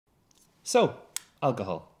So,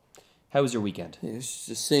 alcohol. How was your weekend? Yeah, it's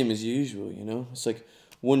the same as usual, you know? It's like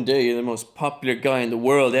one day you're the most popular guy in the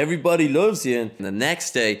world, everybody loves you, and the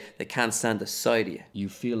next day they can't stand the sight of you. You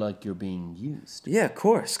feel like you're being used. Yeah, of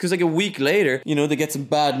course. Because like a week later, you know, they get some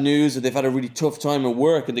bad news or they've had a really tough time at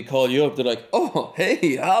work and they call you up. They're like, oh,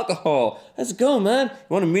 hey, alcohol. How's it going, man? You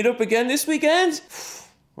want to meet up again this weekend?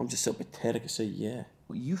 I'm just so pathetic. I say, yeah.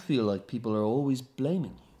 Well, you feel like people are always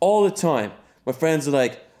blaming you. All the time. My friends are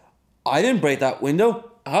like, I didn't break that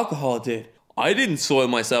window. Alcohol did. I didn't soil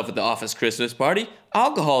myself at the office Christmas party.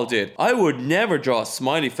 Alcohol did. I would never draw a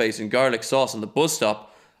smiley face and garlic sauce on the bus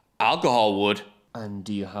stop. Alcohol would. And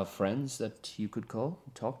do you have friends that you could call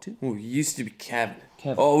and talk to? Oh, it used to be Kevin.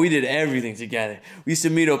 Kevin. Oh, we did everything together. We used to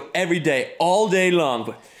meet up every day, all day long,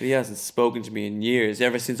 but he hasn't spoken to me in years,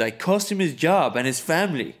 ever since I cost him his job and his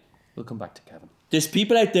family. We'll come back to Kevin. There's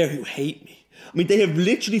people out there who hate me. I mean, they have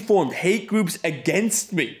literally formed hate groups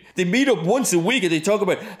against me. They meet up once a week and they talk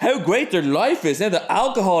about how great their life is now that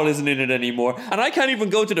alcohol isn't in it anymore. And I can't even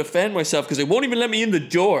go to defend myself because they won't even let me in the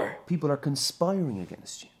door. People are conspiring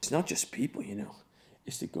against you. It's not just people, you know.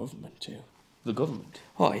 It's the government too. The government?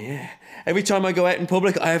 Oh yeah. Every time I go out in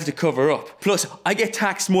public, I have to cover up. Plus, I get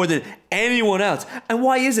taxed more than anyone else. And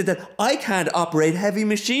why is it that I can't operate heavy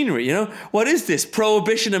machinery, you know? What is this,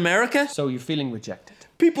 Prohibition America? So you're feeling rejected?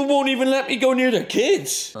 People won't even let me go near their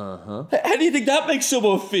kids. Uh-huh. How do you think that makes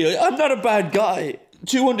someone feel? I'm not a bad guy.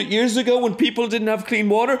 200 years ago when people didn't have clean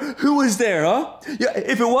water, who was there, huh? Yeah,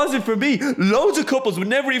 if it wasn't for me, loads of couples would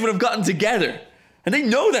never even have gotten together. And they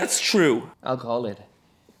know that's true. Alcohol, it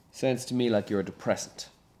sounds to me like you're a depressant.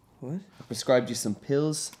 What? I prescribed you some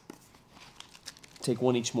pills. Take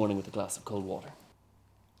one each morning with a glass of cold water.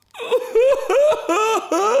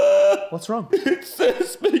 What's wrong? It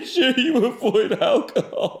says make sure you avoid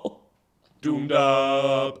alcohol. Doomed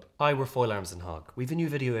up. Hi, we're Foil Arms and Hog. We've a new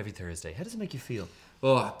video every Thursday. How does it make you feel?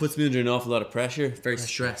 Oh, it puts me under an awful lot of pressure. Very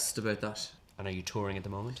stressed about that. And are you touring at the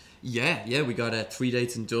moment? Yeah, we got 3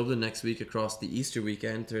 dates in Dublin next week across the Easter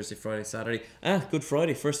weekend, Thursday, Friday, Saturday. Good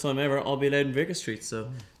Friday, first time ever, I'll be allowed in Vicar Street, so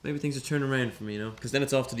maybe things will turn around for me, you know, because then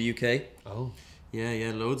it's off to the UK. Oh.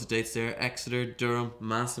 Yeah, loads of dates there. Exeter, Durham,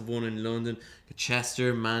 massive one in London,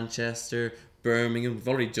 Chester, Manchester, Birmingham. We've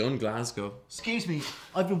already done Glasgow. Excuse me,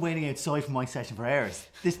 I've been waiting outside for my session for hours.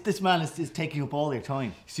 This man is taking up all their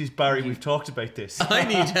time. Excuse Barry, we've talked about this. I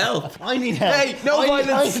need help. I need help. Hey, no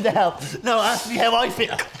violence. I need help. No, ask me how I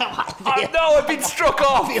feel. Oh no, I've been struck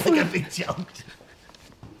off! I feel like I've been jumped.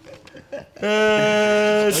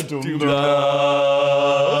 Doomed up.